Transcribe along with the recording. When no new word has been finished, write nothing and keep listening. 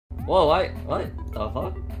Whoa, what the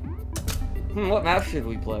fuck? What map should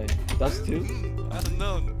we play? Dust 2? I don't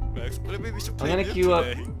know, Max, but maybe we should play I'm gonna queue up.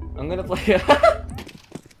 I'm gonna play. Good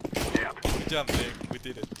job, Nick. We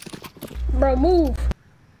did it. Bro, move!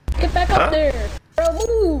 Get back up there! Bro,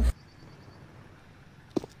 move!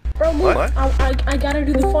 Bro, move! What? I gotta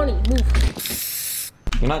do the funny. Move.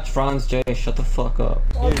 You're not Franz J. Shut the fuck up.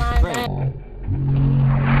 Oh my god.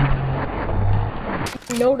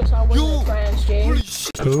 Notice I wasn't trans, James.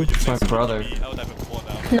 Who? It's my brother. I would have a fall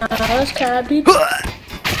now. Nah, that's cap, dude. Oh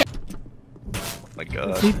my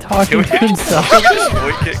god. Is he talking to himself?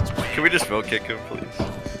 Can we just vote kick him, please?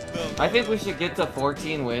 No, I think we should get to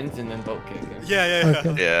 14 wins and then vote kick him. yeah.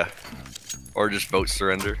 Okay. Yeah. Or just vote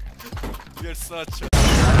surrender. You're such a...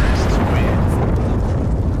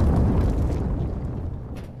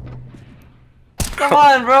 Come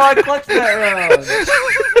on, bro! I clutched that round.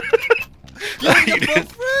 You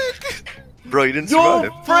didn't. Bro, you didn't Yo,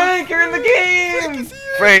 survive. Frank, you're in the game.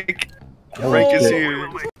 Frank is here.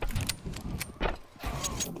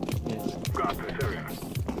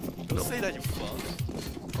 Don't say that, you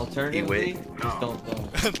fuck. Alternatively, just don't go.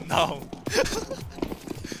 No.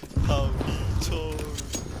 How he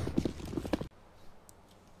chose.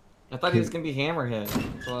 I thought he was gonna be Hammerhead.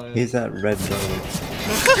 That's why... He's at red zone.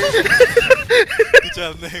 Good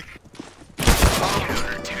job, Nick.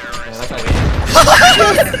 Yeah, that guy...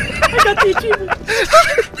 I got the achievement.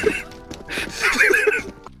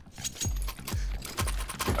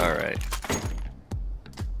 Alright.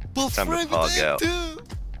 Both Time to Frank hog did out. too.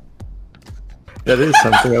 That is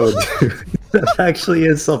something I would do. That actually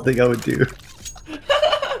is something I would do.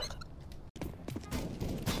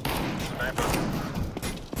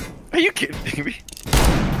 Are you kidding me?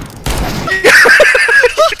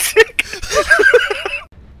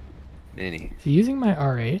 Ninny. Is he using my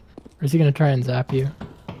R8? Or is he gonna try and zap you?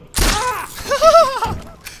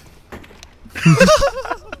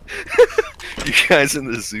 You guys in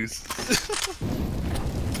the Zeus.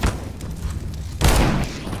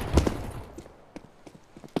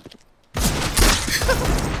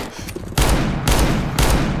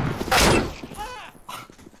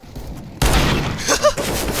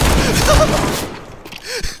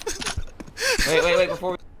 Wait,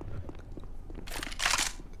 before we...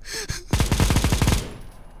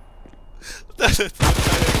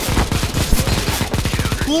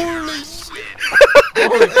 Holy shit!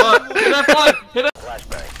 Holy fuck! Hit that flag! Hit it!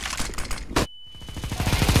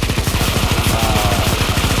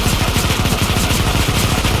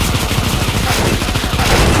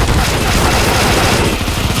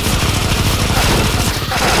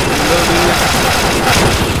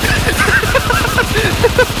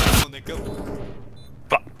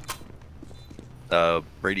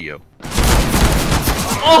 Radio.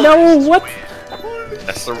 Oh no! What?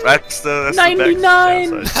 That's the 99!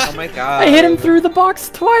 The back. Oh my god. I hit him through the box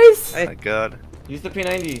twice. Oh my god. Use the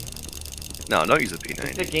P90. No, don't use the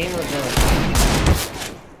It's the P90. gamer gun.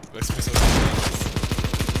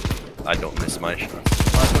 I don't miss my shots.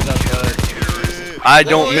 Oh, I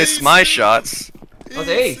don't miss my shots. that was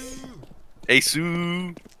ace.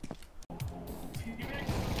 Asu.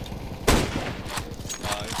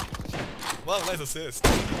 Wow, nice assist.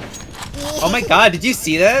 Oh my god, did you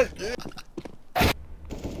see that?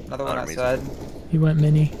 Another one Not outside. He went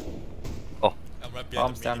mini. Oh. I'm right behind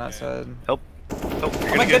Bombs the down mini, outside. Help.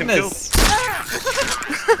 Oh, Oh my goodness.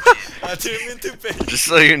 I didn't mean to pay. Just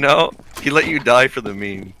so you know, he let you die for the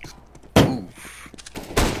meme. Oof.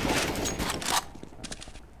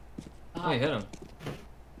 Oh, I hit him.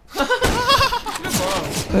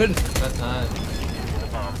 Good. That time.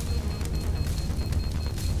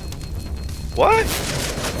 What?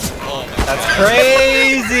 Oh my That's god.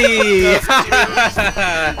 crazy!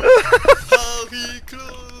 How he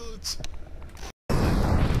clutch.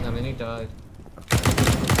 I mean, he died.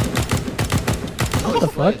 What the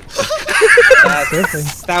fuck?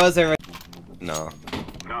 That was a... No.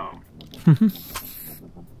 No.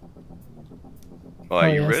 Oh, are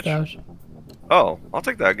you yeah, rich? Stash. Oh, I'll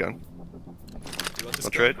take that gun. You want to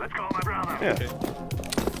I'll trade. Let's go, my brother. Yeah. Okay.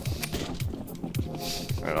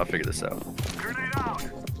 Alright, I'll figure this out.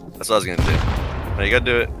 That's what I was gonna do. Now you gotta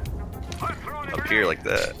do it up here like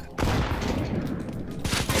that.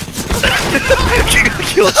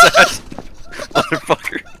 Kill his ass,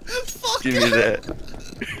 motherfucker. Give me that.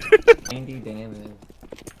 90 damage.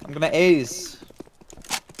 I'm gonna ace.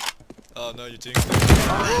 Oh no, you jinxed it.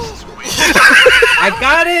 I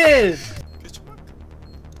got it! Get your mark.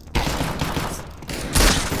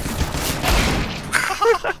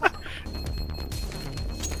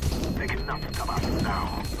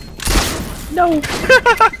 No!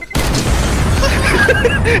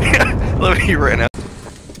 Let me ran out.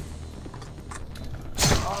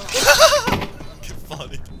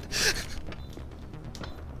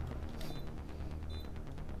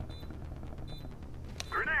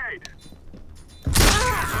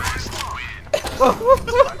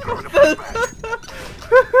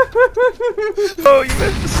 Oh, you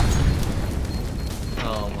missed.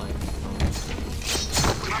 Oh my.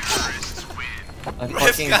 I We've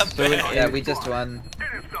fucking got threw an, banned. Yeah, we just won.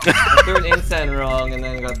 I threw an incen wrong and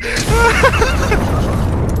then got banned.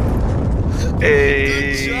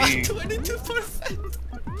 Hey, Good job,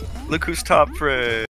 22%. look who's top, Fred.